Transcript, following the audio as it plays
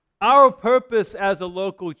Our purpose as a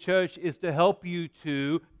local church is to help you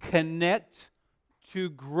to connect, to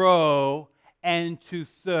grow, and to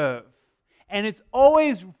serve. And it's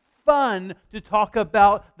always fun to talk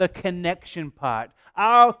about the connection part,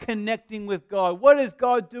 our connecting with God. What is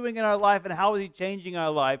God doing in our life and how is He changing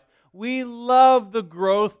our lives? We love the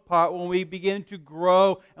growth part when we begin to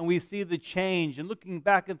grow and we see the change and looking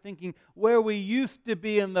back and thinking where we used to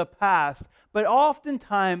be in the past. But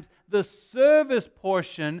oftentimes the service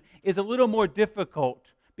portion is a little more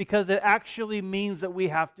difficult because it actually means that we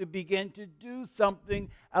have to begin to do something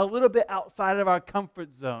a little bit outside of our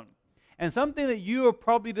comfort zone. And something that you have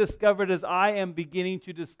probably discovered, as I am beginning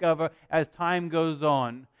to discover as time goes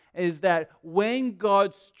on, is that when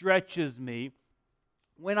God stretches me,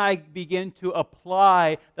 when I begin to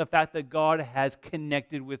apply the fact that God has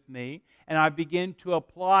connected with me, and I begin to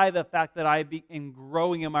apply the fact that I am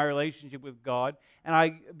growing in my relationship with God, and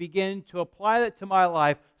I begin to apply that to my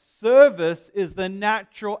life, service is the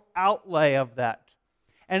natural outlay of that.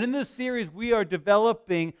 And in this series, we are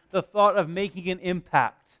developing the thought of making an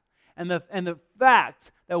impact. And the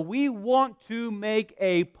fact that we want to make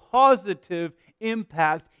a positive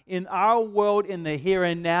impact in our world in the here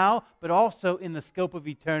and now, but also in the scope of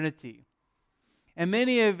eternity. And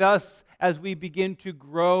many of us, as we begin to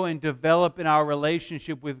grow and develop in our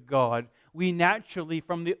relationship with God, we naturally,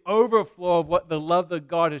 from the overflow of what the love that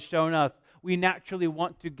God has shown us, we naturally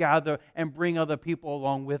want to gather and bring other people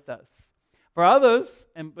along with us. For others,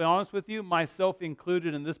 and to be honest with you, myself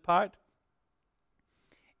included in this part,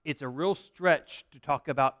 it's a real stretch to talk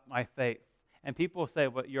about my faith. And people say,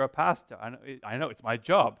 well, you're a pastor. I know it's my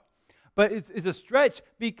job. But it's a stretch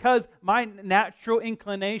because my natural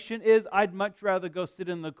inclination is I'd much rather go sit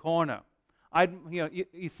in the corner.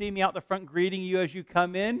 You see me out the front greeting you as you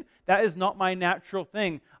come in. That is not my natural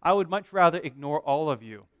thing. I would much rather ignore all of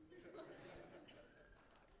you.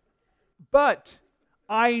 But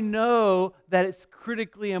I know that it's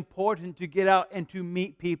critically important to get out and to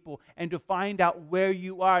meet people and to find out where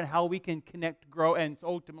you are and how we can connect, grow, and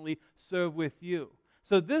ultimately serve with you.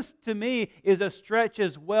 So this, to me, is a stretch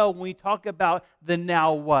as well when we talk about the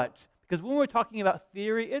now what. Because when we're talking about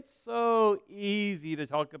theory, it's so easy to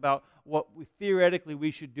talk about what theoretically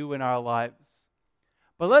we should do in our lives.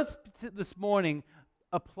 But let's, this morning,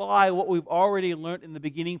 apply what we've already learned in the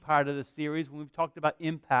beginning part of the series when we've talked about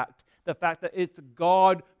impact. The fact that it's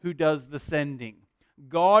God who does the sending.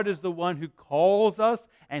 God is the one who calls us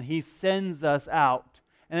and He sends us out.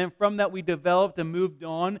 And then from that we developed and moved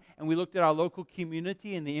on and we looked at our local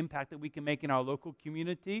community and the impact that we can make in our local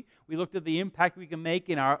community. We looked at the impact we can make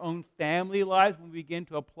in our own family lives when we begin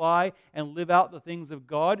to apply and live out the things of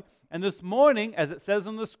God. And this morning, as it says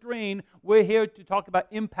on the screen, we're here to talk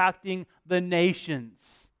about impacting the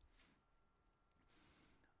nations.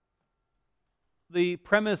 The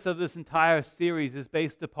premise of this entire series is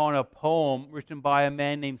based upon a poem written by a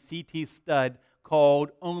man named C.T. Studd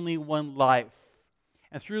called Only One Life.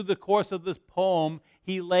 And through the course of this poem,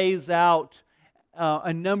 he lays out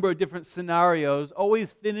a number of different scenarios,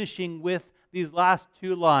 always finishing with these last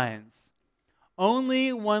two lines.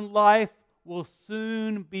 Only one life will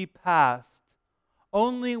soon be past.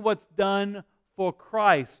 Only what's done for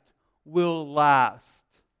Christ will last.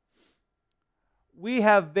 We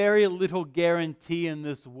have very little guarantee in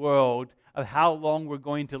this world of how long we're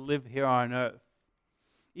going to live here on earth.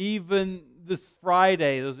 Even this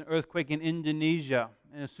Friday, there was an earthquake in Indonesia,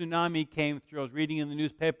 and a tsunami came through. I was reading in the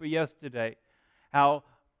newspaper yesterday how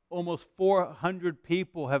almost 400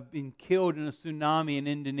 people have been killed in a tsunami in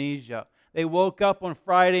Indonesia. They woke up on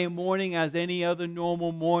Friday morning as any other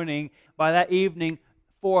normal morning. By that evening,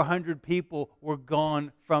 400 people were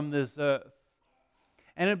gone from this earth.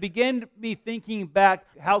 And it began me thinking back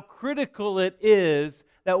how critical it is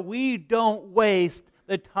that we don't waste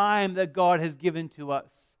the time that God has given to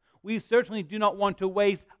us. We certainly do not want to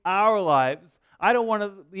waste our lives. I don't want to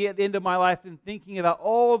be at the end of my life and thinking about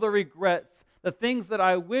all the regrets, the things that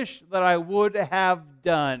I wish that I would have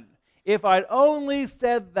done. If I'd only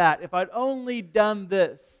said that, if I'd only done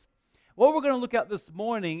this. What we're going to look at this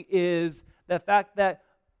morning is the fact that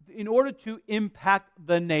in order to impact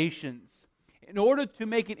the nations, in order to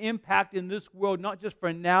make an impact in this world, not just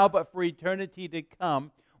for now, but for eternity to come,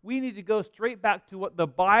 we need to go straight back to what the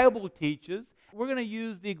Bible teaches. We're going to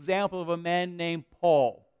use the example of a man named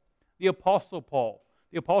Paul, the Apostle Paul.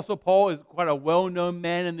 The Apostle Paul is quite a well-known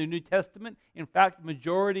man in the New Testament. In fact, the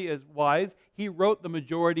majority is wise. He wrote the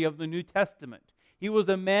majority of the New Testament. He was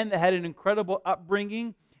a man that had an incredible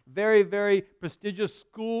upbringing, very, very prestigious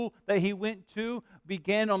school that he went to,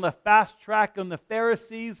 began on the fast track on the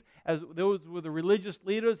Pharisees, as those were the religious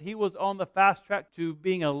leaders. He was on the fast track to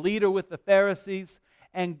being a leader with the Pharisees.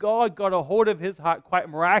 and God got a hold of his heart quite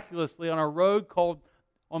miraculously on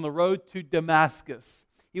the road to Damascus.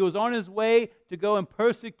 He was on his way to go and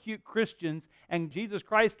persecute Christians, and Jesus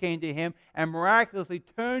Christ came to him and miraculously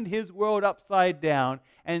turned his world upside down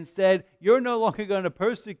and said, you're no longer going to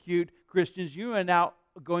persecute Christians. You are now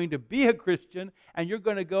going to be a Christian, and you're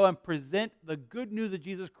going to go and present the good news of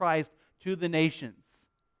Jesus Christ to the nations.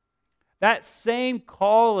 That same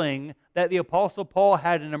calling that the Apostle Paul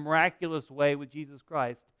had in a miraculous way with Jesus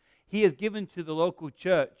Christ, he has given to the local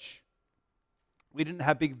church. We didn't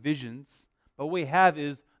have big visions, but what we have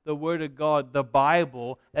is the Word of God, the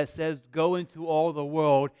Bible, that says, go into all the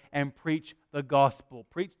world and preach the gospel.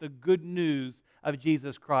 Preach the good news of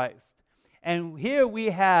Jesus Christ. And here we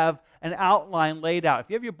have an outline laid out. If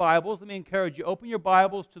you have your Bibles, let me encourage you, open your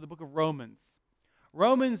Bibles to the book of Romans.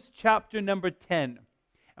 Romans chapter number 10.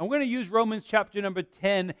 And we're going to use Romans chapter number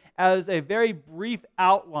 10 as a very brief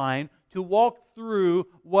outline to walk through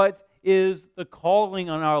what is the calling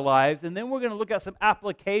on our lives. And then we're going to look at some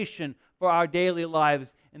application for our daily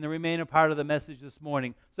lives in the remaining part of the message this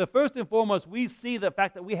morning. So first and foremost, we see the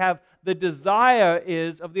fact that we have the desire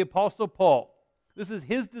is of the Apostle Paul. This is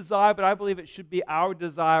his desire, but I believe it should be our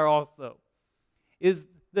desire also. Is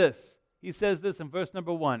this. He says this in verse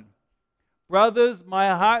number 1. Brothers, my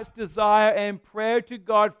heart's desire and prayer to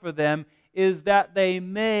God for them is that they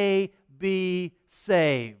may be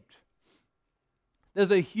saved.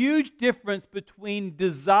 There's a huge difference between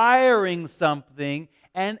desiring something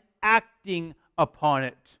and acting upon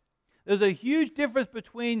it. There's a huge difference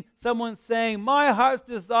between someone saying, my heart's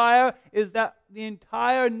desire is that the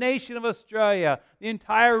entire nation of Australia, the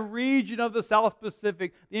entire region of the South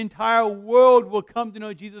Pacific, the entire world will come to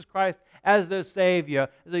know Jesus Christ as their Savior.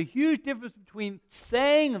 There's a huge difference between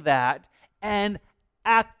saying that and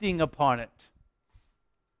acting upon it.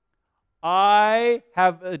 I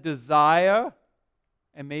have a desire,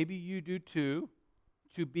 and maybe you do too,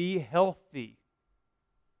 to be healthy.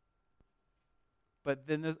 But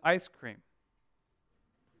then there's ice cream.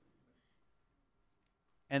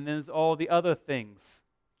 And then there's all the other things.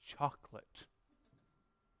 Chocolate.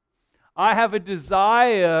 I have a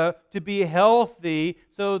desire to be healthy,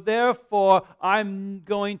 so therefore I'm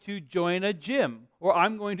going to join a gym, or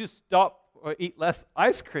I'm going to stop or eat less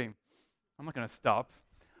ice cream. I'm not going to stop.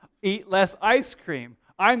 Eat less ice cream.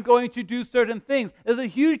 I'm going to do certain things. There's a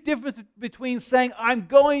huge difference between saying I'm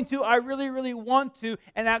going to, I really, really want to,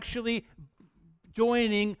 and actually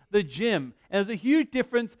joining the gym. And there's a huge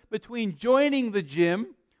difference between joining the gym.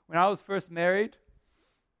 When I was first married,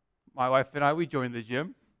 my wife and I, we joined the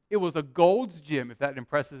gym. It was a Gold's Gym, if that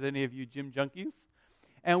impresses any of you gym junkies.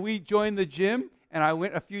 And we joined the gym, and I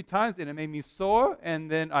went a few times, and it made me sore,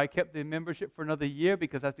 and then I kept the membership for another year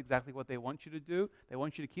because that's exactly what they want you to do. They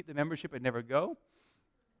want you to keep the membership and never go.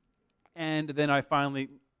 And then I finally,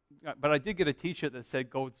 but I did get a t-shirt that said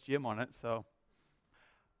Gold's Gym on it, so.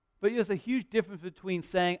 But there's a huge difference between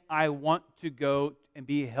saying, I want to go and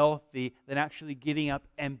be healthy, than actually getting up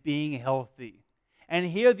and being healthy. And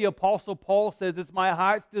here the Apostle Paul says, it's my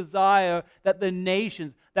heart's desire that the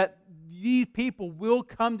nations, that these people will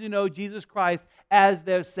come to know Jesus Christ as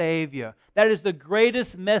their Savior. That is the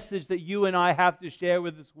greatest message that you and I have to share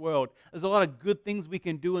with this world. There's a lot of good things we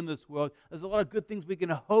can do in this world. There's a lot of good things we can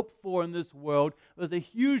hope for in this world. There's a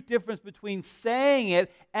huge difference between saying it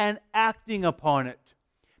and acting upon it.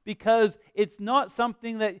 Because it's not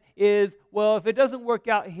something that is, well, if it doesn't work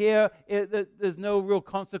out here, there's no real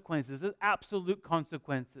consequences. There's absolute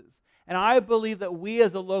consequences. And I believe that we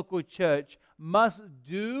as a local church must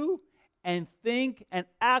do and think and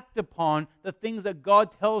act upon the things that God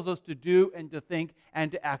tells us to do and to think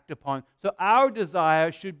and to act upon. So our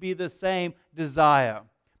desire should be the same desire.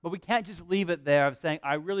 But we can't just leave it there of saying,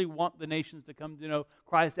 I really want the nations to come to know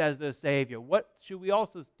Christ as their Savior. What should we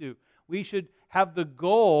also do? We should have the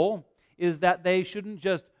goal is that they shouldn't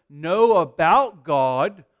just know about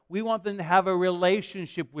God. We want them to have a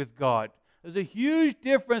relationship with God. There's a huge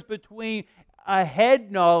difference between a head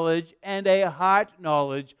knowledge and a heart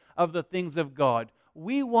knowledge of the things of God.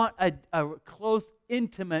 We want a close,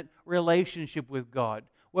 intimate relationship with God,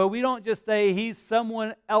 where we don't just say, He's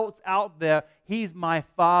someone else out there. He's my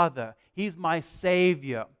Father. He's my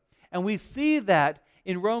Savior. And we see that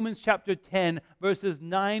in Romans chapter 10, verses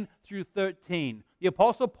 9 through 13. The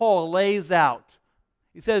Apostle Paul lays out,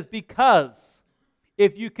 he says, because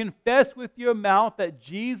if you confess with your mouth that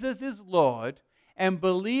Jesus is Lord and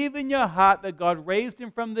believe in your heart that God raised Him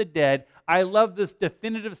from the dead, I love this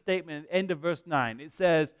definitive statement at the end of verse 9. It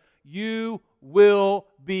says, you will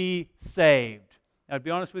be saved. Now, to be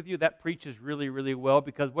honest with you, that preaches really, really well,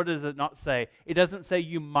 because what does it not say? It doesn't say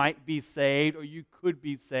you might be saved or you could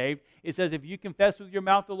be saved. It says if you confess with your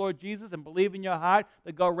mouth the Lord Jesus and believe in your heart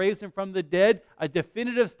that God raised him from the dead, a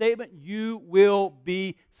definitive statement, you will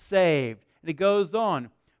be saved. And it goes on,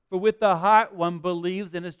 for with the heart one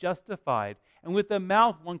believes and is justified, and with the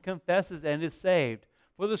mouth one confesses and is saved.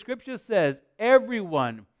 For the Scripture says,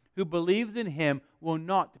 everyone who believes in him will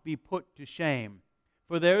not be put to shame.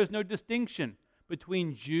 For there is no distinction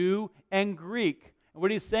between Jew and Greek. And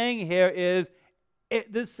what he's saying here is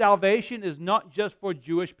this salvation is not just for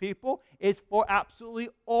Jewish people, it's for absolutely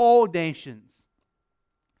all nations.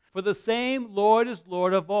 For the same Lord is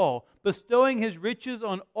Lord of all, bestowing his riches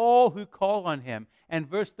on all who call on him. And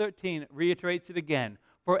verse 13 reiterates it again.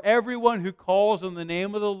 For everyone who calls on the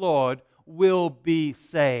name of the Lord will be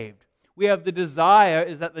saved. We have the desire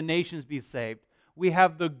is that the nations be saved. We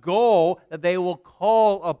have the goal that they will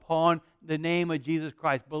call upon the name of Jesus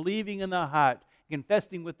Christ, believing in their heart,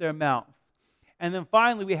 confessing with their mouth. And then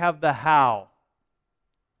finally, we have the how.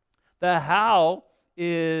 The how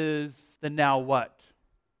is the now what.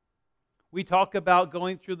 We talk about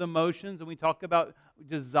going through the motions, and we talk about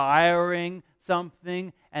desiring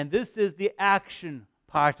something, and this is the action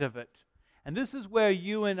part of it. And this is where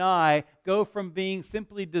you and I go from being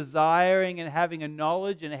simply desiring and having a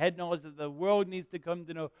knowledge and a head knowledge that the world needs to come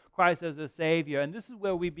to know Christ as a Savior. And this is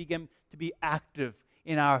where we begin to be active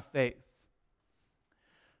in our faith.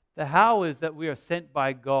 The how is that we are sent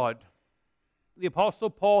by God. The Apostle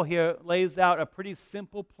Paul here lays out a pretty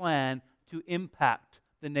simple plan to impact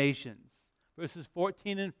the nations. Verses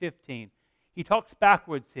 14 and 15. He talks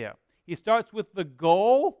backwards here. He starts with the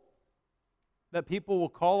goal that people will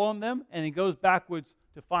call on them, and he goes backwards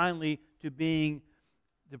to finally to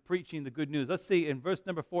preaching the good news. Let's see in verse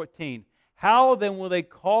number 14. How then will they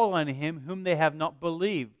call on him whom they have not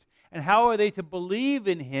believed? And how are they to believe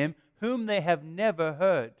in him whom they have never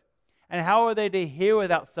heard? And how are they to hear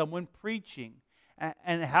without someone preaching?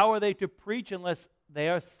 And how are they to preach unless they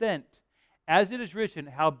are sent? As it is written,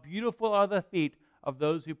 how beautiful are the feet of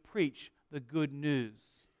those who preach the good news.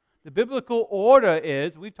 The biblical order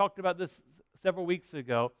is, we've talked about this several weeks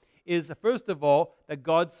ago, is first of all that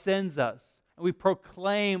God sends us and we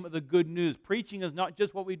proclaim the good news. Preaching is not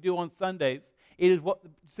just what we do on Sundays. It is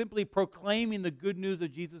simply proclaiming the good news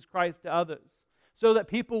of Jesus Christ to others so that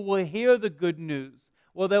people will hear the good news.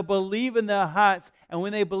 Well, they'll believe in their hearts, and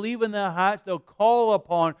when they believe in their hearts, they'll call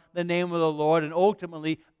upon the name of the Lord and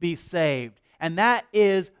ultimately be saved. And that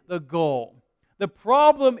is the goal. The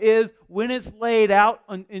problem is when it's laid out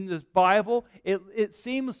in this Bible, it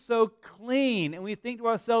seems so clean. And we think to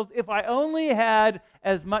ourselves, if I only had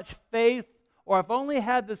as much faith, or if I only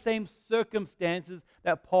had the same circumstances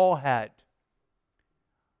that Paul had.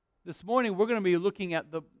 This morning we're going to be looking at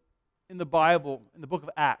in the Bible, in the book of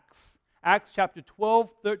Acts. Acts chapter 12,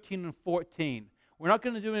 13, and 14. We're not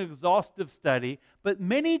going to do an exhaustive study, but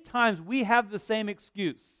many times we have the same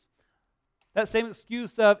excuse. That same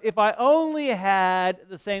excuse of, if I only had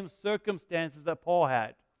the same circumstances that Paul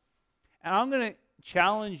had. And I'm going to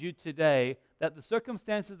challenge you today that the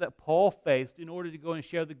circumstances that Paul faced in order to go and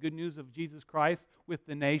share the good news of Jesus Christ with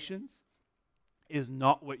the nations is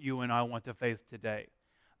not what you and I want to face today.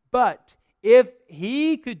 But if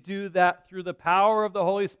he could do that through the power of the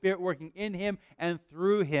Holy Spirit working in him and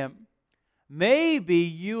through him, maybe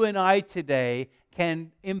you and I today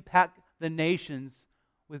can impact the nations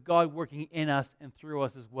with God working in us and through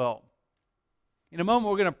us as well. In a moment,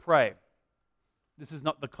 we're going to pray. This is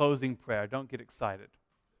not the closing prayer. Don't get excited.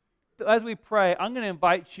 As we pray, I'm going to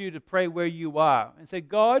invite you to pray where you are and say,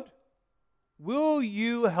 God, will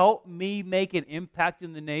you help me make an impact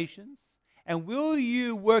in the nations? And will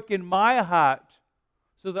you work in my heart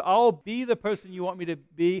so that I'll be the person you want me to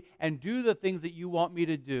be and do the things that you want me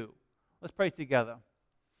to do? Let's pray together.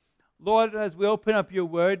 Lord, as we open up your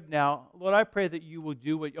word now, Lord, I pray that you will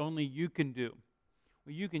do what only you can do.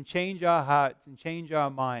 Where you can change our hearts and change our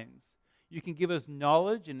minds. You can give us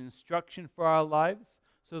knowledge and instruction for our lives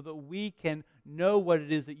so that we can know what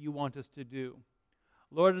it is that you want us to do.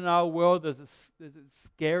 Lord, in our world, there's a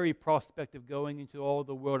scary prospect of going into all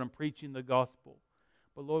the world and preaching the gospel.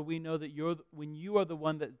 But Lord, we know that when you are the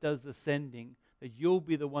one that does the sending, that you'll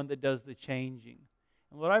be the one that does the changing.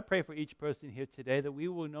 And Lord, I pray for each person here today that we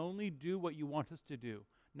will only do what you want us to do,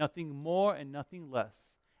 nothing more and nothing less.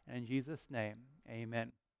 And in Jesus' name,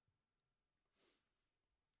 amen.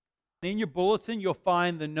 In your bulletin, you'll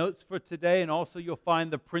find the notes for today, and also you'll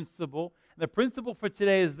find the principle. And the principle for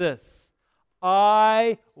today is this: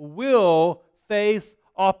 I will face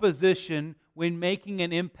opposition when making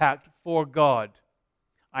an impact for God.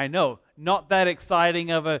 I know, not that exciting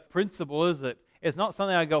of a principle, is it? It's not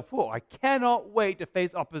something I go, whoa, I cannot wait to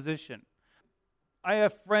face opposition. I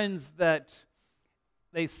have friends that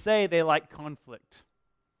they say they like conflict.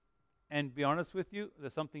 And to be honest with you,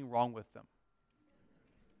 there's something wrong with them.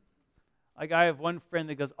 Like I have one friend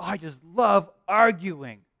that goes, I just love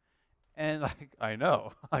arguing. And like, I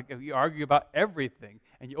know, like you argue about everything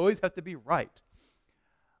and you always have to be right.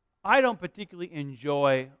 I don't particularly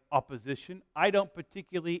enjoy opposition. I don't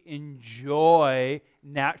particularly enjoy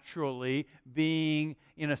naturally being,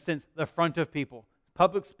 in a sense, the front of people.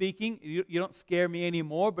 Public speaking, you don't scare me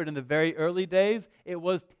anymore, but in the very early days, it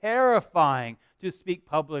was terrifying to speak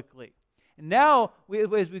publicly. And now,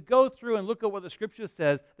 as we go through and look at what the Scripture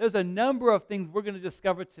says, there's a number of things we're going to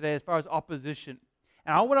discover today as far as opposition.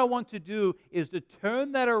 And what I want to do is to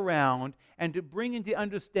turn that around and to bring into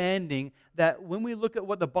understanding that when we look at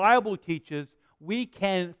what the Bible teaches, we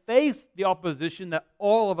can face the opposition that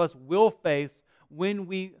all of us will face when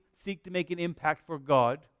we seek to make an impact for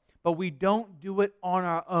God, but we don't do it on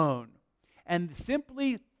our own. And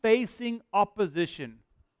simply facing opposition,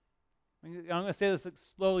 I'm going to say this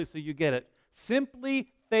slowly so you get it. Simply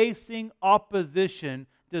facing opposition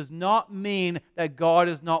does not mean that God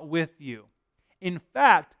is not with you. In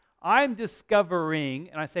fact, I'm discovering,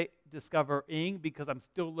 and I say discovering because I'm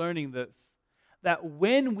still learning this, that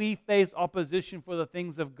when we face opposition for the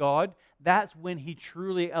things of God, that's when He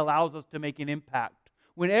truly allows us to make an impact.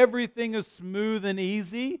 When everything is smooth and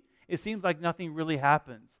easy, it seems like nothing really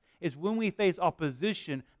happens. It's when we face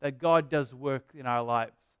opposition that God does work in our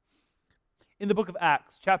lives. In the book of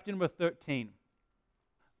Acts, chapter number 13,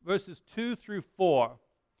 verses 2 through 4,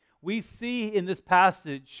 we see in this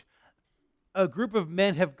passage a group of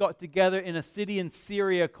men have got together in a city in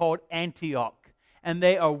Syria called Antioch. And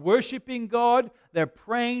they are worshiping God, they're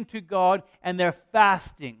praying to God, and they're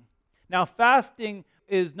fasting. Now, fasting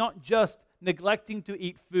is not just neglecting to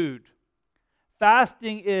eat food.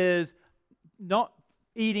 Fasting is not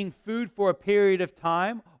eating food for a period of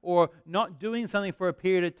time or not doing something for a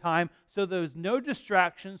period of time, so there's no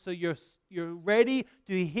distractions, so you're ready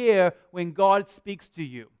to hear when God speaks to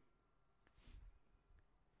you.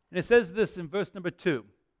 And it says this in verse number 2.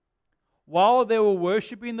 While they were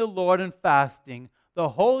worshiping the Lord and fasting, the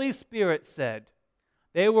Holy Spirit said,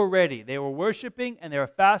 they were ready. They were worshiping and they were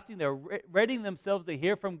fasting. They were readying themselves to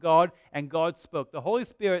hear from God, and God spoke. The Holy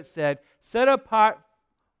Spirit said, set apart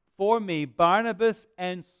for me Barnabas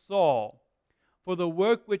and Saul for the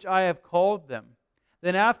work which I have called them.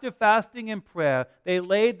 Then after fasting and prayer, they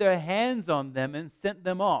laid their hands on them and sent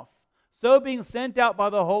them off. So being sent out by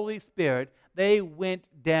the Holy Spirit, they went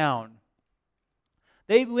down.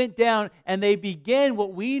 They went down and they began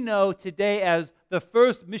what we know today as the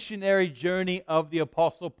first missionary journey of the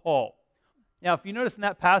Apostle Paul. Now, if you notice in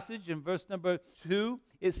that passage, in verse number 2,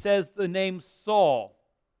 it says the name Saul.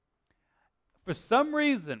 For some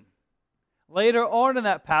reason, later on in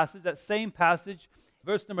that passage, that same passage,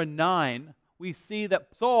 verse number 9, we see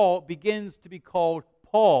that Saul begins to be called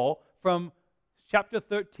Paul from chapter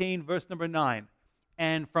 13, verse number 9.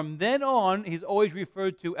 And from then on, he's always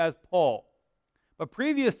referred to as Paul. But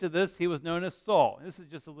previous to this, he was known as Saul. And this is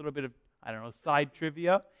just a little bit of, side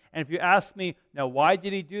trivia. And if you ask me, now why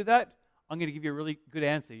did he do that? I'm going to give you a really good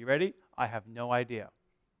answer. You ready? I have no idea.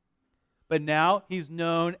 But now he's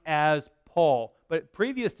known as Paul. But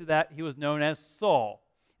previous to that, he was known as Saul.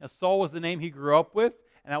 Now, Saul was the name he grew up with,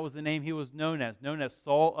 and that was the name he was known as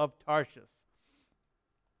Saul of Tarsus.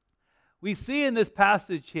 We see in this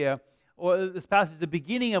passage here, or this passage, the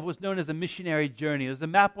beginning of what's known as a missionary journey. There's a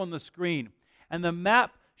map on the screen, and the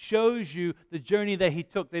map shows you the journey that he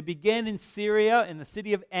took. They began in Syria, in the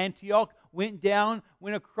city of Antioch, went down,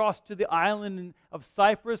 went across to the island of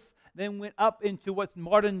Cyprus, then went up into what's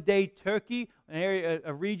modern-day Turkey, an area,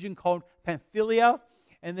 a region called Pamphylia,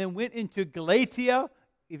 and then went into Galatia.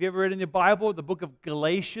 If you ever read in your Bible, the book of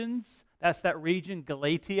Galatians, that's that region,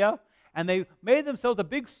 Galatia. And they made themselves a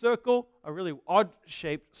big circle, a really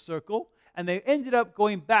odd-shaped circle, and they ended up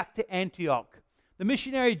going back to Antioch. The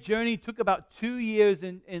missionary journey took about 2 years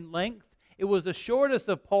in length. It was the shortest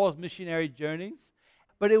of Paul's missionary journeys,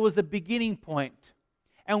 but it was a beginning point.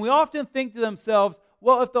 And we often think to themselves,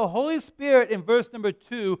 well, if the Holy Spirit in verse number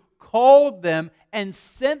 2 called them and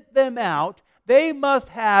sent them out, they must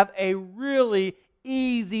have a really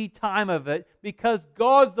easy time of it because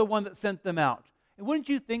God's the one that sent them out. And wouldn't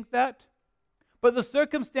you think that? But the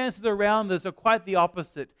circumstances around this are quite the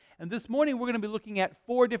opposite. And this morning we're going to be looking at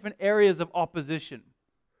 4 different areas of opposition.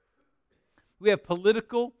 We have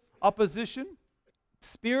political opposition,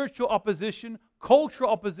 spiritual opposition,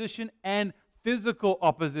 cultural opposition, and physical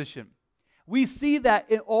opposition. We see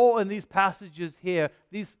that in these passages here,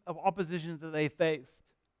 these oppositions that they faced.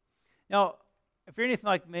 Now, if you're anything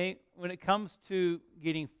like me, when it comes to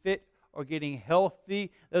getting fit or getting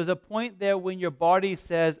healthy, there's a point there when your body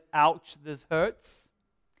says, ouch, this hurts.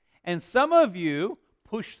 And some of you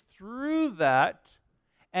push through that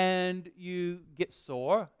and you get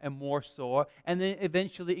sore and more sore, and then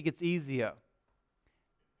eventually it gets easier.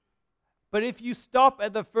 But if you stop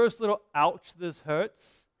at the first little ouch, this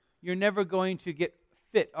hurts, you're never going to get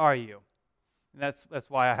fit, are you? And that's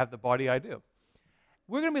why I have the body I do.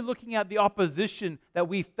 We're going to be looking at the opposition that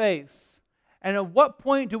we face. And at what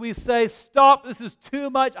point do we say, stop, this is too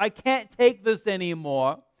much, I can't take this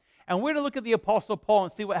anymore? And we're going to look at the Apostle Paul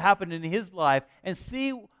and see what happened in his life and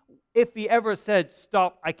see if he ever said,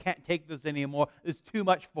 stop, I can't take this anymore, it's too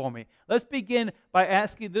much for me. Let's begin by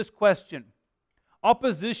asking this question.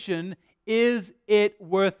 Opposition, is it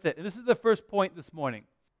worth it? And this is the first point this morning.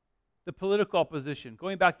 The political opposition.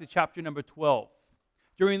 Going back to chapter number 12.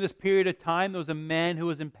 During this period of time, there was a man who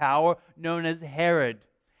was in power known as Herod.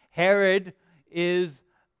 Herod is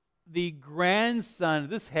the grandson.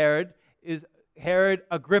 This Herod is Herod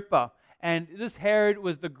Agrippa. And this Herod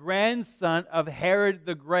was the grandson of Herod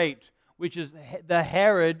the Great, which is the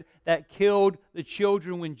Herod that killed the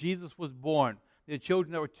children when Jesus was born. The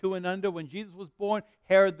children that were 2 and under when Jesus was born,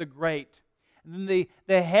 Herod the Great. And then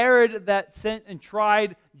the Herod that sent and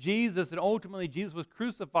tried Jesus, and ultimately Jesus was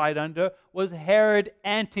crucified under, was Herod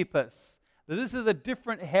Antipas. But this is a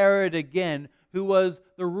different Herod again, who was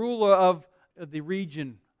the ruler of the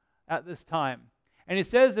region at this time. And it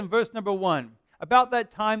says in verse number 1, about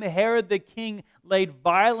that time Herod the king laid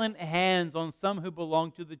violent hands on some who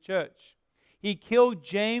belonged to the church. He killed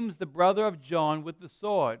James, the brother of John, with the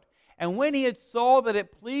sword. And when he had saw that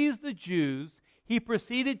it pleased the Jews, he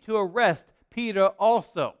proceeded to arrest Peter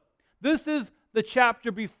also. This is the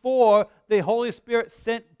chapter before the Holy Spirit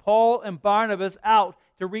sent Paul and Barnabas out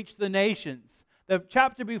to reach the nations. The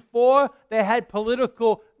chapter before, they had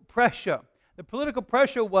political pressure. The political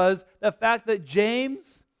pressure was the fact that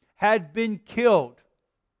James had been killed.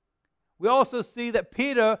 We also see that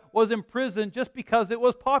Peter was in prison just because it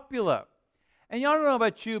was popular. And y'all don't know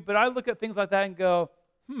about you, but I look at things like that and go,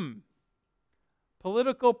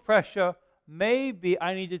 political pressure, maybe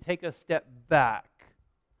I need to take a step back.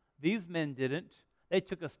 These men didn't. They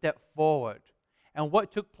took a step forward. And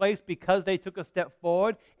what took place because they took a step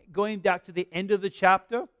forward, going back to the end of the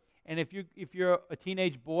chapter, and if you're a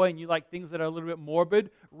teenage boy and you like things that are a little bit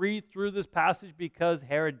morbid, read through this passage because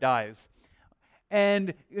Herod dies.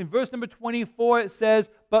 And in verse number 24 it says,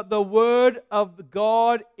 but the word of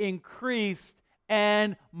God increased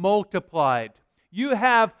and multiplied. You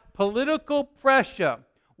have political pressure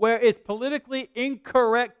where it's politically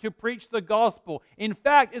incorrect to preach the gospel. In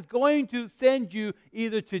fact, it's going to send you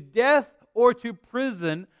either to death or to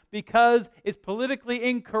prison because it's politically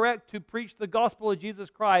incorrect to preach the gospel of Jesus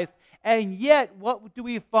Christ. And yet, what do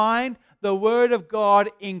we find? The word of God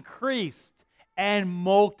increased and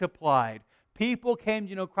multiplied. People came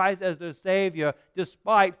to know Christ as their Savior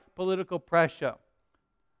despite political pressure.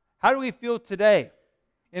 How do we feel today?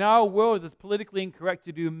 In our world, it's politically incorrect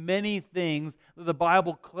to do many things that the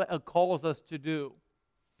Bible calls us to do.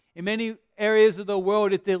 In many areas of the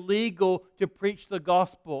world, it's illegal to preach the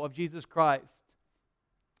gospel of Jesus Christ.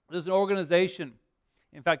 There's an organization,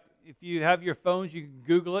 in fact, if you have your phones, you can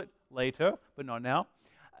Google it later, but not now,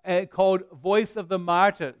 called Voice of the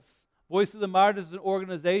Martyrs. Voice of the Martyrs is an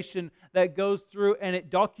organization that goes through and it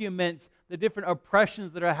documents the different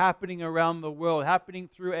oppressions that are happening around the world, happening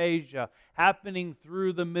through Asia, happening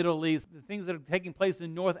through the Middle East, the things that are taking place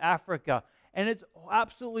in North Africa. And it's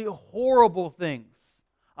absolutely horrible things.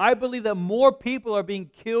 I believe that more people are being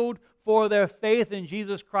killed for their faith in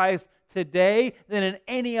Jesus Christ today than in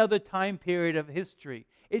any other time period of history.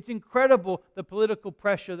 It's incredible the political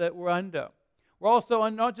pressure that we're under. We're also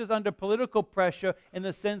not just under political pressure in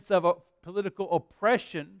the sense of a political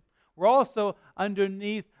oppression. We're also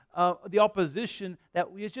underneath the opposition that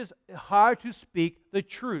it's just hard to speak the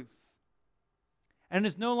truth. And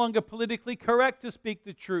it's no longer politically correct to speak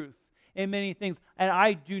the truth in many things. And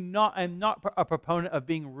I'm not a proponent of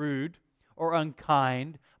being rude or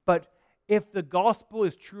unkind, but if the gospel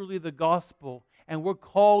is truly the gospel and we're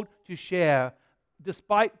called to share,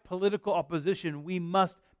 despite political opposition, we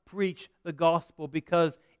must preach the gospel,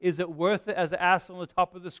 because is it worth it, as I asked on the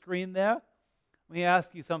top of the screen there? Let me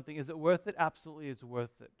ask you something. Is it worth it? Absolutely it's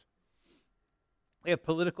worth it. We have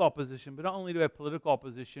political opposition, but not only do we have political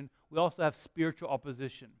opposition, we also have spiritual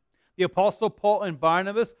opposition. The Apostle Paul and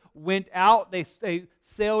Barnabas went out, they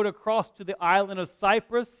sailed across to the island of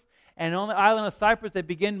Cyprus, and on the island of Cyprus they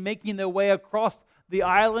began making their way across the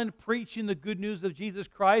island, preaching the good news of Jesus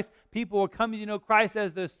Christ. People were coming to know Christ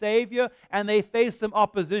as their Savior, and they faced some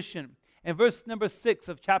opposition. In verse number 6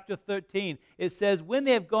 of chapter 13, it says, when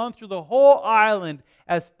they have gone through the whole island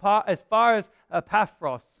as far as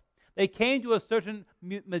Paphos, they came to a certain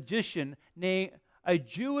magician named a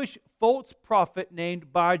Jewish false prophet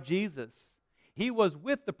named Bar-Jesus. He was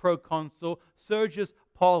with the proconsul Sergius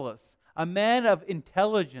Paulus, a man of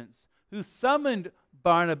intelligence, who summoned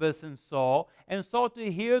Barnabas and Saul and sought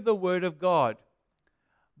to hear the word of God.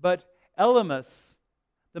 But Elymas,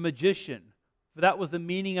 the magician, for that was the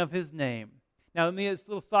meaning of his name. Now, let me just a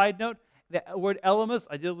little side note. The word Elymas,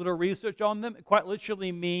 I did a little research on them. It quite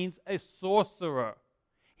literally means a sorcerer.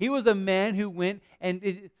 He was a man who went and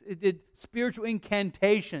did spiritual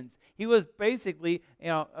incantations. He was basically,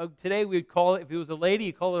 today we would call it, if he was a lady,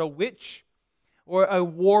 you'd call it a witch, or a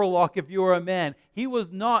warlock if you were a man. He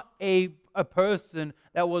was not a person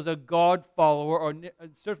that was a God follower, or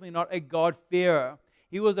certainly not a God-fearer.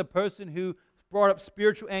 He was a person who brought up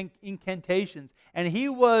spiritual incantations. And he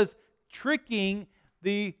was tricking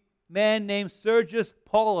the man named Sergius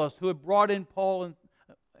Paulus, who had brought in Paul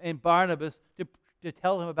and Barnabas to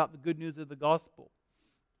tell him about the good news of the gospel.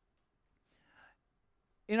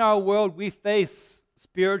 In our world, we face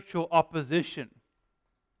spiritual opposition.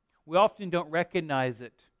 We often don't recognize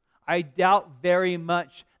it. I doubt very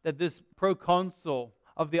much that this proconsul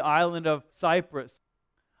of the island of Cyprus,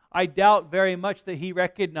 I doubt very much that he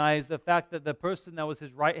recognized the fact that the person that was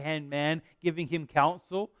his right-hand man giving him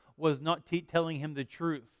counsel was not telling him the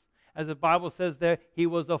truth. As the Bible says there, he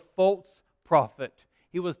was a false prophet.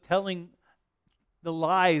 He was telling the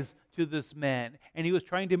lies to this man, and he was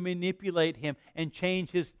trying to manipulate him and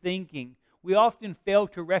change his thinking. We often fail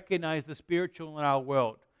to recognize the spiritual in our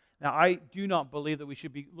world. Now, I do not believe that we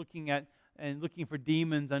should be looking for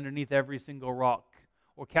demons underneath every single rock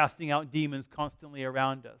or casting out demons constantly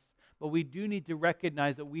around us. But we do need to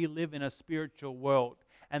recognize that we live in a spiritual world,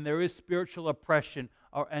 and there is spiritual oppression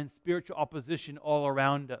and spiritual opposition all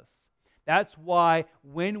around us. That's why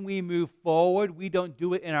when we move forward, we don't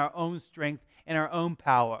do it in our own strength and our own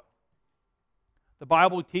power. The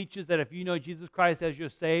Bible teaches that if you know Jesus Christ as your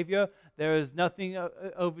Savior, there is nothing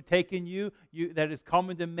overtaking you that is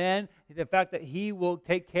common to men. The fact that He will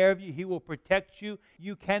take care of you, He will protect you.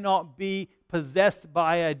 You cannot be possessed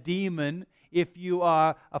by a demon if you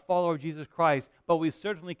are a follower of Jesus Christ, but we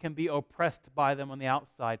certainly can be oppressed by them on the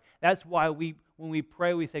outside. That's why when we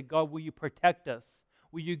pray, we say, God, will you protect us?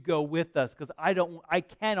 Will you go with us? Because I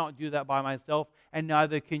cannot do that by myself, and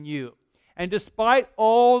neither can you. And despite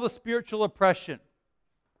all the spiritual oppression,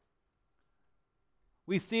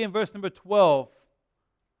 we see in verse number 12,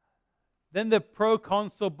 then the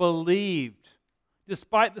proconsul believed.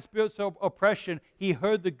 Despite the spiritual oppression, he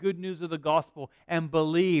heard the good news of the gospel and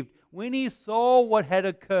believed when he saw what had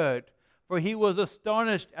occurred, for he was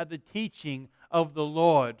astonished at the teaching of the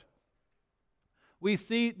Lord. We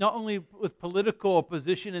see not only with political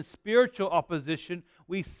opposition and spiritual opposition,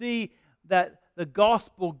 we see that the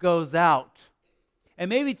gospel goes out. And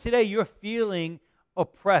maybe today you're feeling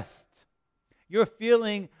oppressed. You're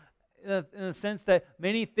feeling in the sense that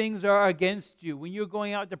many things are against you. When you're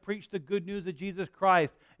going out to preach the good news of Jesus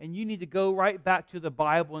Christ, and you need to go right back to the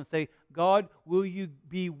Bible and say, God, will you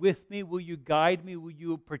be with me? Will you guide me? Will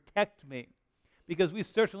you protect me? Because we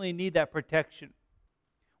certainly need that protection.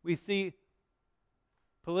 We see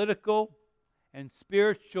political and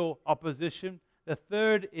spiritual opposition. The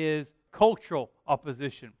third is cultural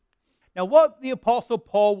opposition. Now, what the Apostle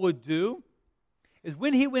Paul would do is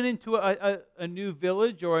when he went into a new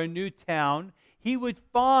village or a new town, he would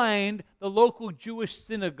find the local Jewish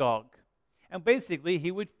synagogue. And basically,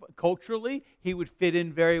 he would fit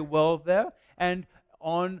in very well there. And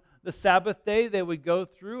on the Sabbath day, they would go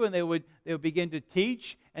through and they would begin to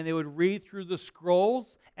teach, and they would read through the scrolls.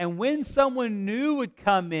 And when someone new would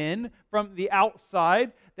come in from the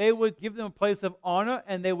outside, they would give them a place of honor,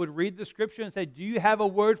 and they would read the scripture and say, do you have a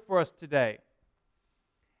word for us today?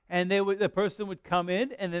 And the person would come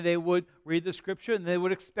in, and then they would read the scripture, and they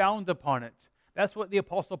would expound upon it. That's what the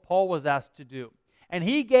Apostle Paul was asked to do. And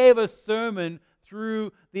he gave a sermon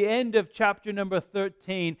through the end of chapter number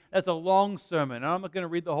 13. That's a long sermon. And I'm not going to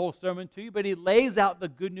read the whole sermon to you, but he lays out the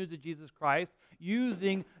good news of Jesus Christ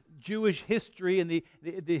using Jewish history and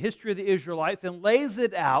the history of the Israelites, and lays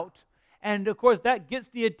it out. And of course, that gets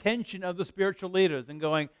the attention of the spiritual leaders and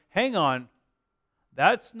going, hang on,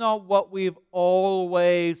 that's not what we've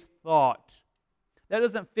always thought. That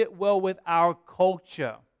doesn't fit well with our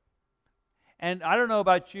culture. And I don't know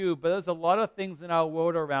about you, but there's a lot of things in our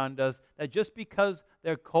world around us that just because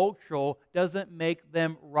they're cultural doesn't make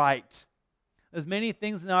them right. There's many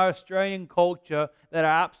things in our Australian culture that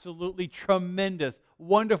are absolutely tremendous,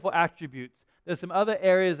 wonderful attributes. There's some other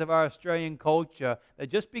areas of our Australian culture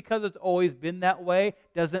that just because it's always been that way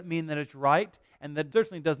doesn't mean that it's right, and that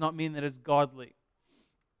certainly does not mean that it's godly.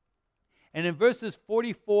 And in verses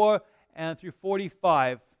 44 and through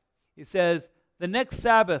 45, it says, the next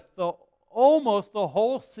Sabbath, almost the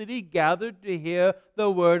whole city gathered to hear the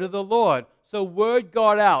word of the Lord. So word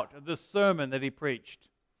got out of the sermon that he preached.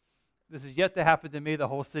 This is yet to happen to me, the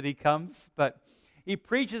whole city comes, but he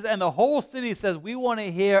preaches and the whole city says, we want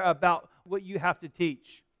to hear about what you have to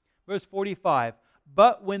teach. Verse 45,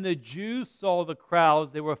 but when the Jews saw the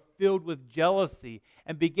crowds, they were filled with jealousy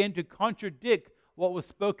and began to contradict what was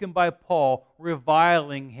spoken by Paul,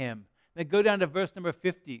 reviling him. Then go down to verse number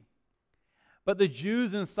 50. But the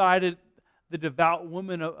Jews incited the devout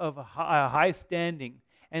women of high standing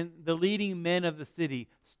and the leading men of the city,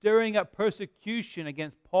 stirring up persecution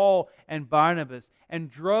against Paul and Barnabas,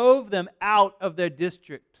 and drove them out of their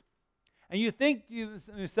district. And you think to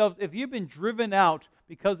yourselves, if you've been driven out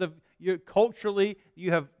because of culturally,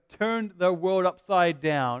 you have turned the world upside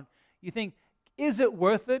down, you think, is it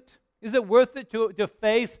worth it? Is it worth it to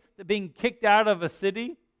face being kicked out of a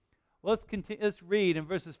city? Well, let's read in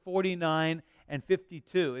verses 49 and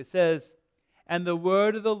 52. It says, and the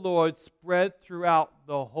word of the Lord spread throughout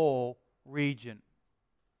the whole region.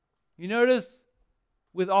 You notice,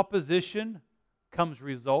 with opposition comes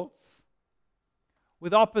results.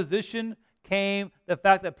 With opposition came the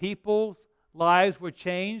fact that people's lives were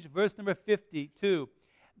changed. Verse number 52.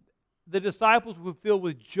 The disciples were filled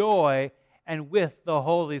with joy and with the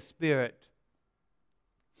Holy Spirit.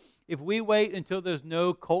 If we wait until there's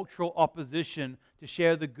no cultural opposition to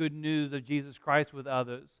share the good news of Jesus Christ with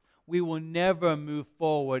others, we will never move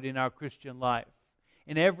forward in our Christian life.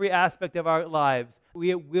 In every aspect of our lives,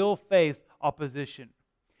 we will face opposition.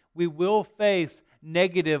 We will face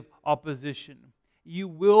negative opposition. You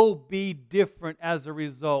will be different as a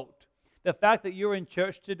result. The fact that you're in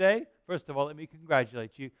church today, first of all, let me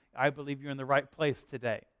congratulate you. I believe you're in the right place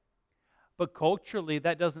today. But culturally,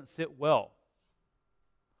 that doesn't sit well.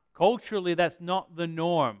 Culturally, that's not the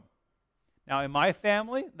norm. Now, in my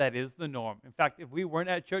family, that is the norm. In fact, if we weren't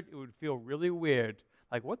at church, it would feel really weird.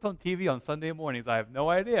 Like, what's on TV on Sunday mornings? I have no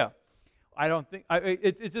idea. I don't think,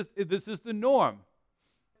 this is the norm.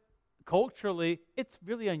 Culturally, it's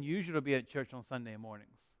really unusual to be at church on Sunday mornings.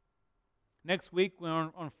 Next week,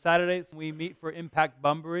 on Saturdays, we meet for Impact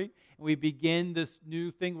Bunbury, and we begin this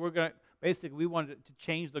new thing. We wanted to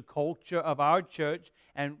change the culture of our church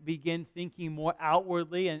and begin thinking more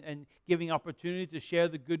outwardly and giving opportunity to share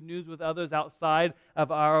the good news with others outside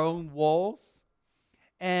of our own walls.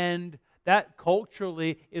 And that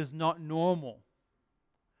culturally is not normal.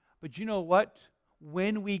 But you know what?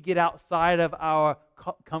 When we get outside of our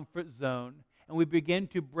comfort zone and we begin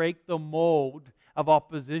to break the mold of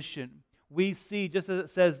opposition, we see, just as it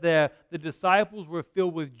says there, the disciples were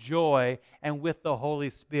filled with joy and with the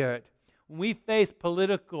Holy Spirit. When we face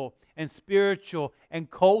political and spiritual and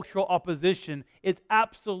cultural opposition, it's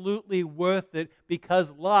absolutely worth it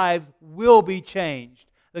because lives will be changed.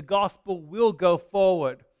 The gospel will go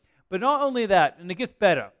forward. But not only that, and it gets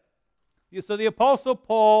better. So the Apostle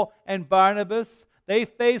Paul and Barnabas, they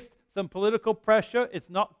faced some political pressure. It's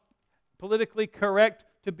not politically correct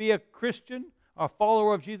to be a Christian or a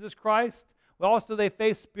follower of Jesus Christ. Well, also, they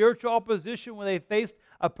faced spiritual opposition when they faced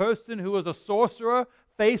a person who was a sorcerer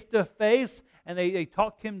face to face, and they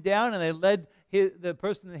talked him down and they led the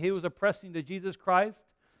person that he was oppressing to Jesus Christ.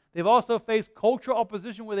 They've also faced cultural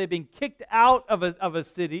opposition where they've been kicked out of a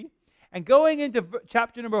city. And going into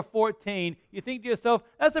chapter number 14, you think to yourself,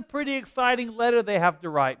 that's a pretty exciting letter they have to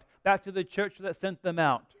write back to the church that sent them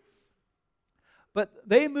out. But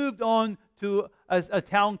they moved on to a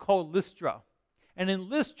town called Lystra. And in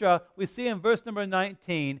Lystra, we see in verse number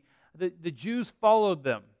 19, the Jews followed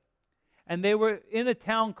them. And they were in a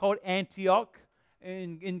town called Antioch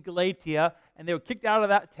in Galatia, and they were kicked out of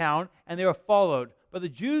that town, and they were followed. But the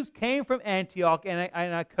Jews came from Antioch and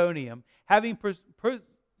Iconium, having persuaded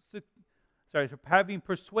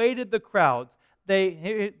the crowds.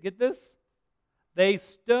 Get this? They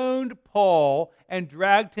stoned Paul and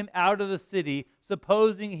dragged him out of the city,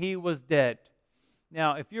 supposing he was dead.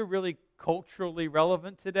 Now, if you're really culturally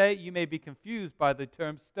relevant today, you may be confused by the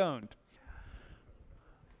term stoned.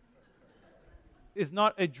 It's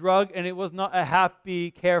not a drug, and it was not a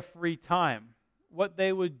happy, carefree time. What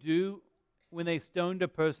they would do when they stoned a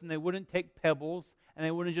person, they wouldn't take pebbles, and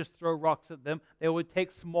they wouldn't just throw rocks at them. They would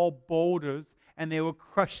take small boulders, and they would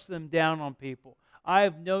crush them down on people. I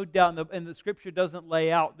have no doubt, and the Scripture doesn't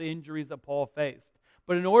lay out the injuries that Paul faced.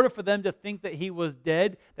 But in order for them to think that he was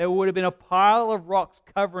dead, there would have been a pile of rocks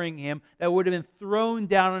covering him that would have been thrown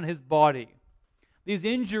down on his body. These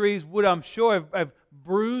injuries would, I'm sure, have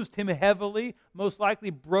bruised him heavily, most likely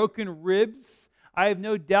broken ribs. I have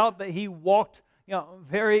no doubt that he walked,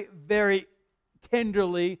 very, very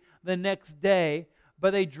tenderly the next day.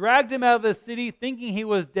 But they dragged him out of the city thinking he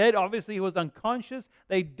was dead. Obviously, he was unconscious.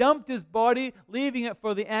 They dumped his body, leaving it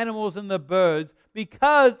for the animals and the birds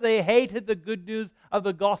because they hated the good news of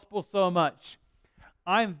the gospel so much.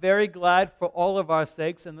 I'm very glad for all of our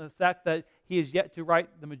sakes, and the fact that he is yet to write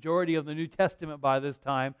the majority of the New Testament by this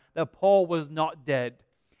time, that Paul was not dead.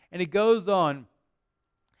 And it goes on,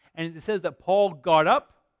 and it says that Paul got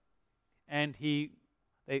up, and he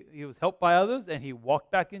was helped by others, and he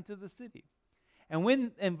walked back into the city. And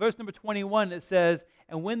when, in verse number 21, it says,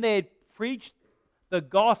 and when they had preached the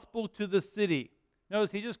gospel to the city,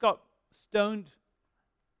 notice he just got stoned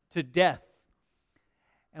to death.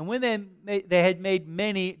 And when they had made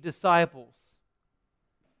many disciples.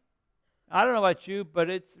 I don't know about you, but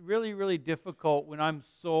it's really, really difficult when I'm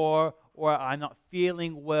sore or I'm not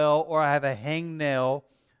feeling well or I have a hangnail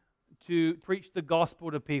to preach the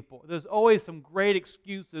gospel to people. There's always some great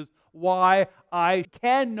excuses why I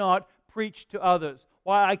cannot preach to others,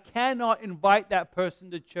 why I cannot invite that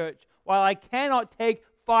person to church, why I cannot take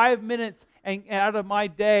 5 minutes out of my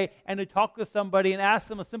day and to talk to somebody and ask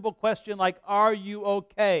them a simple question like, are you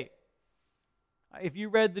okay? If you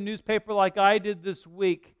read the newspaper like I did this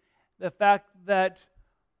week, the fact that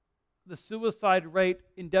the suicide rate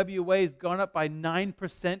in WA has gone up by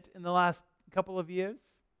 9% in the last couple of years,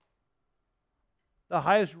 the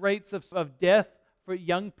highest rates of death for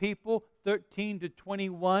young people, 13 to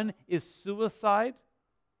 21, is suicide.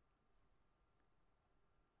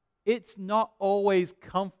 It's not always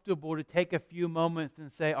comfortable to take a few moments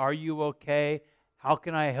and say, are you okay? How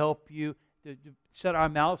can I help you? To shut our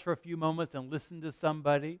mouths for a few moments and listen to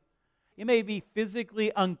somebody. It may be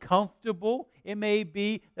physically uncomfortable. It may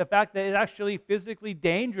be the fact that it's actually physically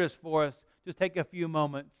dangerous for us to take a few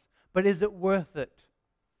moments. But is it worth it?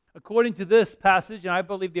 According to this passage, and I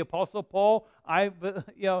believe the Apostle Paul, can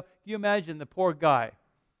you imagine the poor guy?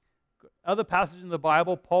 Other passages in the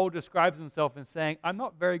Bible, Paul describes himself in saying, I'm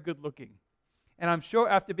not very good looking. And I'm sure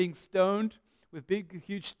after being stoned with big,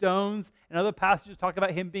 huge stones, and other passages talk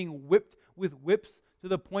about him being whipped with whips to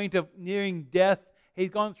the point of nearing death, he's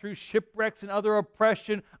gone through shipwrecks and other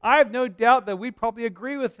oppression. I have no doubt that we'd probably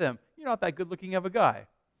agree with him. You're not that good looking of a guy.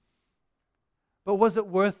 But was it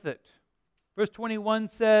worth it? Verse 21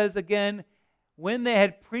 says again, when they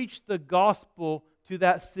had preached the gospel to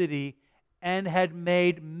that city and had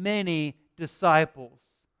made many disciples,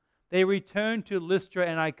 they returned to Lystra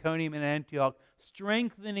and Iconium and Antioch,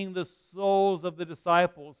 strengthening the souls of the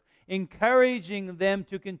disciples, encouraging them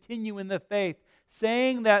to continue in the faith,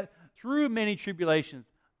 saying that through many tribulations,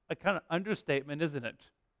 a kind of understatement, isn't it?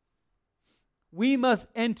 We must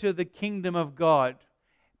enter the kingdom of God.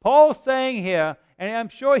 Paul's saying here, and I'm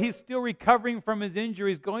sure he's still recovering from his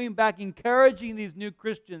injuries, going back, encouraging these new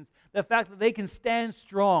Christians, the fact that they can stand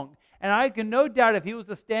strong. And I can no doubt if he was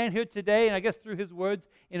to stand here today, and I guess through his words,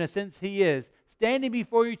 in a sense he is, standing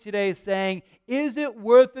before you today saying, is it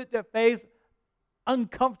worth it to face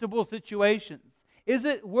uncomfortable situations? Is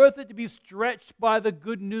it worth it to be stretched by the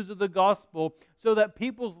good news of the gospel so that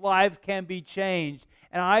people's lives can be changed?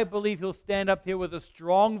 And I believe he'll stand up here with a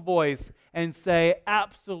strong voice and say,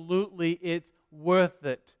 absolutely, it's worth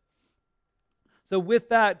it. So with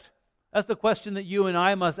that, that's the question that you and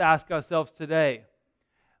I must ask ourselves today.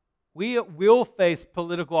 We will face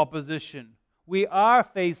political opposition. We are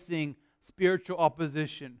facing spiritual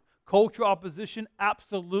opposition. Cultural opposition,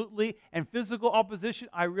 absolutely. And physical opposition,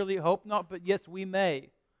 I really hope not, but yes, we may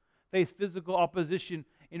face physical opposition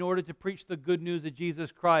in order to preach the good news of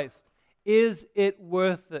Jesus Christ. Is it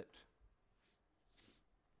worth it?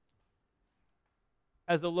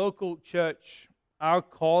 As a local church, our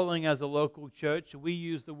calling as a local church, we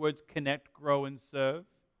use the words connect, grow, and serve.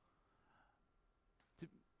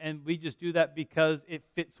 And we just do that because it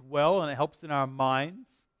fits well and it helps in our minds,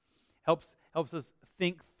 helps us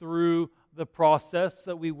think through the process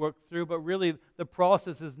that we work through. But really, the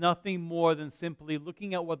process is nothing more than simply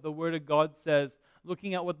looking at what the Word of God says,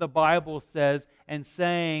 looking at what the Bible says, and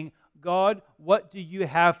saying, God, what do you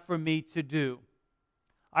have for me to do?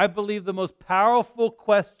 I believe the most powerful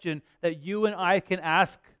question that you and I can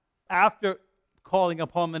ask after calling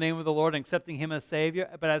upon the name of the Lord and accepting Him as Savior,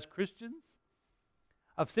 but as Christians,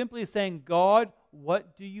 of simply saying, God,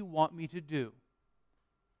 what do you want me to do?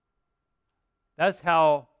 That's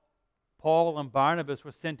how Paul and Barnabas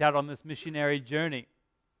were sent out on this missionary journey.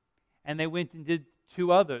 And they went and did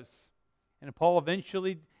 2 others. And Paul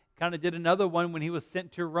eventually kind of did another one when he was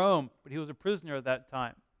sent to Rome, but he was a prisoner at that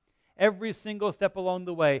time. Every single step along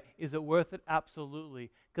the way. Is it worth it?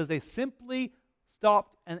 Absolutely. Because they simply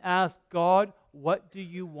stopped and asked, God, what do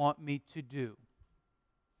you want me to do?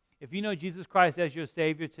 If you know Jesus Christ as your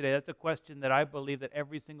Savior today, that's a question that I believe that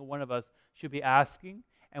every single one of us should be asking.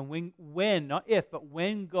 And when, not if, but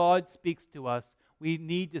when God speaks to us, we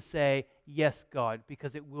need to say, yes, God,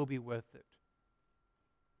 because it will be worth it.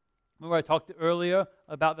 Remember I talked earlier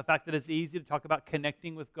about the fact that it's easy to talk about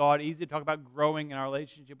connecting with God, easy to talk about growing in our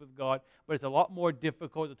relationship with God, but it's a lot more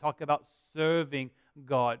difficult to talk about serving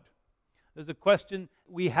God. There's a question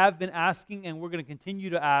we have been asking and we're going to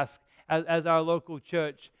continue to ask as our local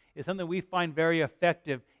church. Is something we find very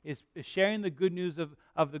effective, is sharing the good news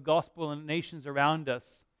of the gospel in the nations around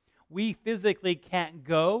us. We physically can't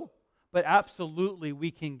go, but absolutely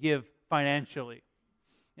we can give financially.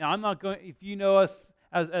 Now, I'm not going, if you know us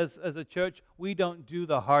as a church, we don't do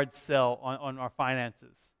the hard sell on our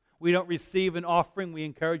finances. We don't receive an offering. We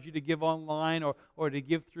encourage you to give online or to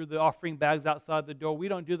give through the offering bags outside the door. We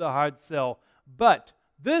don't do the hard sell. But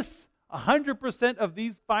this, 100% of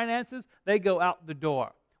these finances, they go out the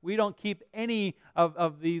door. We don't keep any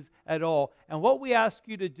of these at all. And what we ask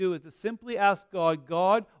you to do is to simply ask God,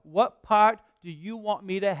 God, what part do you want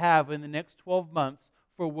me to have in the next 12 months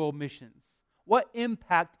for world missions? What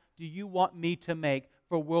impact do you want me to make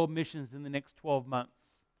for world missions in the next 12 months?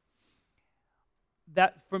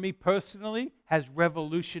 That, for me personally, has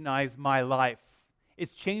revolutionized my life.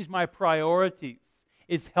 It's changed my priorities.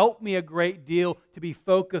 It's helped me a great deal to be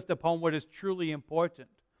focused upon what is truly important.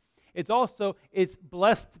 It's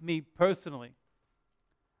blessed me personally.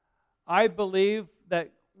 I believe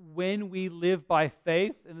that when we live by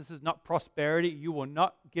faith, and this is not prosperity, you will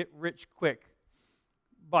not get rich quick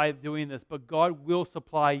by doing this, but God will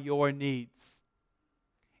supply your needs.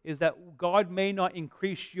 Is that God may not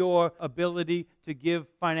increase your ability to give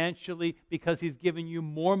financially because He's given you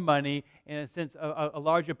more money, in a sense, a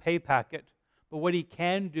larger pay packet. But what He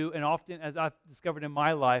can do, and often, as I've discovered in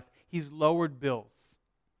my life, He's lowered bills.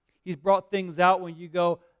 He's brought things out when you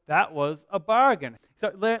go, that was a bargain.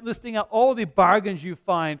 Start listing out all the bargains you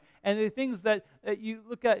find, and the things that you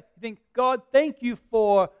look at, you think, God, thank you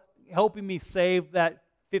for helping me save that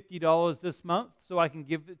 $50 this month so I can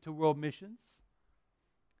give it to world missions.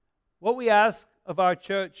 What we ask of our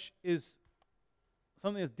church is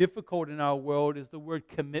something that's difficult in our world is the word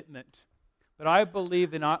commitment. But I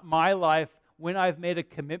believe in my life, when I've made a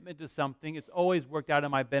commitment to something, it's always worked out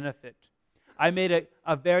in my benefit. I made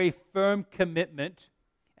a very firm commitment,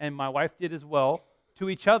 and my wife did as well, to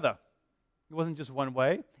each other. It wasn't just one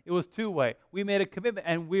way, it was two way. We made a commitment,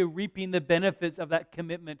 and we're reaping the benefits of that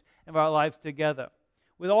commitment of our lives together.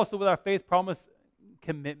 With our faith promise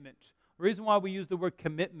commitment. The reason why we use the word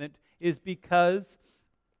commitment is because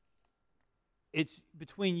it's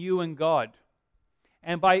between you and God.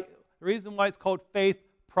 And the reason why it's called faith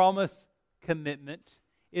promise commitment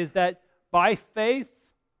is that by faith,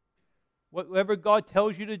 whatever God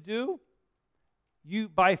tells you to do, you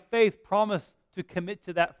by faith promise to commit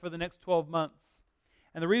to that for the next 12 months.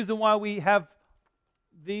 And the reason why we have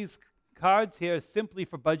these cards here is simply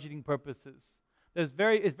for budgeting purposes. It's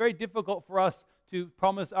very difficult for us to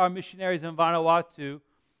promise our missionaries in Vanuatu.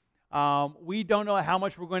 We don't know how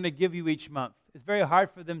much we're going to give you each month. It's very hard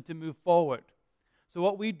for them to move forward. So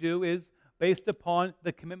what we do is, based upon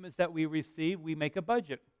the commitments that we receive, we make a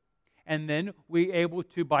budget. And then we're able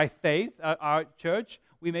to, by faith, our church,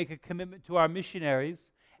 we make a commitment to our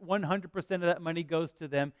missionaries. 100% of that money goes to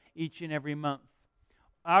them each and every month.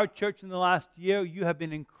 Our church in the last year, you have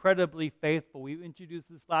been incredibly faithful. We introduced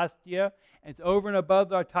this last year, and it's over and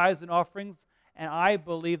above our tithes and offerings. And I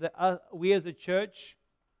believe that we as a church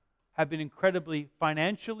have been incredibly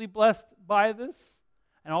financially blessed by this,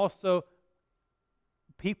 and also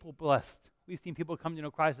people blessed. We've seen people come to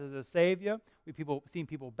know Christ as their Savior. We've seen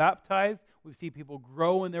people baptized. We've seen people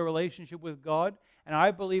grow in their relationship with God. And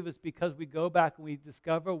I believe it's because we go back and we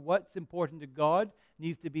discover what's important to God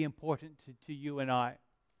needs to be important to you and I.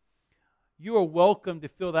 You are welcome to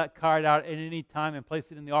fill that card out at any time and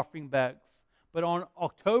place it in the offering bags. But on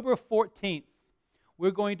October 14th,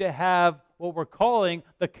 we're going to have what we're calling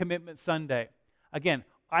the Commitment Sunday. Again,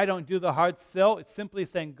 I don't do the hard sell. It's simply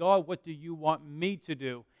saying, God, what do you want me to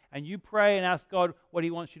do? And you pray and ask God what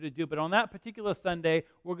He wants you to do. But on that particular Sunday,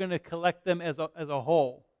 we're going to collect them as a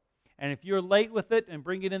whole. And if you're late with it and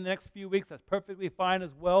bring it in the next few weeks, that's perfectly fine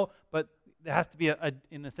as well. But there has to be,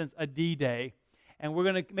 in a sense, a D-Day. And we're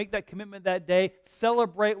going to make that commitment that day,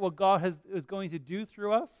 celebrate what God is going to do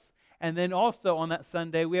through us. And then also on that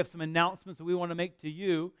Sunday, we have some announcements that we want to make to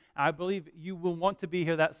you. I believe you will want to be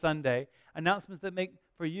here that Sunday. Announcements that make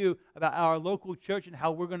for you about our local church and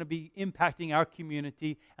how we're going to be impacting our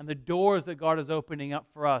community and the doors that God is opening up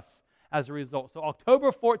for us as a result. So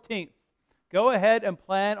October 14th, go ahead and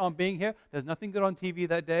plan on being here. There's nothing good on TV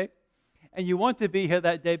that day. And you want to be here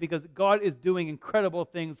that day because God is doing incredible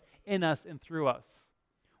things in us and through us.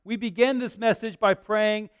 We began this message by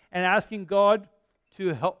praying and asking God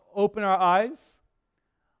to help open our eyes.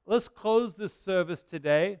 Let's close this service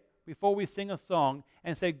today before we sing a song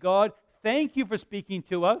and say, God, thank you for speaking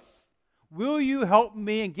to us. Will you help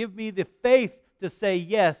me and give me the faith to say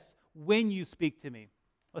yes when you speak to me?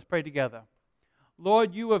 Let's pray together.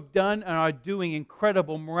 Lord, you have done and are doing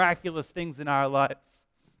incredible, miraculous things in our lives.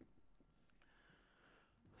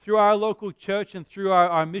 Through our local church and through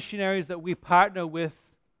our missionaries that we partner with,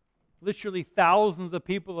 literally thousands of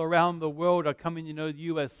people around the world are coming to know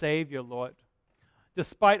you as Savior, Lord,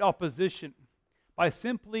 despite opposition, by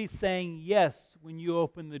simply saying yes when you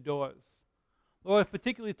open the doors. Lord,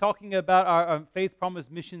 particularly talking about our Faith Promise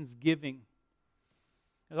Missions giving.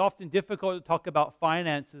 It's often difficult to talk about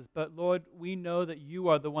finances, but Lord, we know that you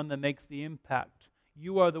are the one that makes the impact.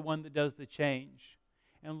 You are the one that does the change.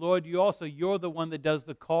 And Lord, you're the one that does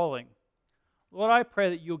the calling. Lord, I pray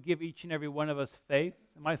that you'll give each and every one of us faith,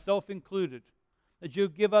 myself included, that you'll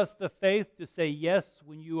give us the faith to say yes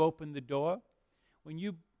when you open the door, when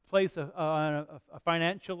you place a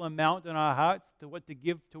financial amount in our hearts to what to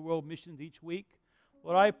give to world missions each week.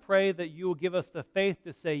 Lord, I pray that you will give us the faith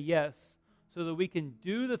to say yes so that we can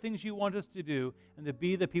do the things you want us to do and to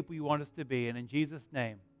be the people you want us to be. And in Jesus'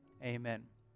 name, amen.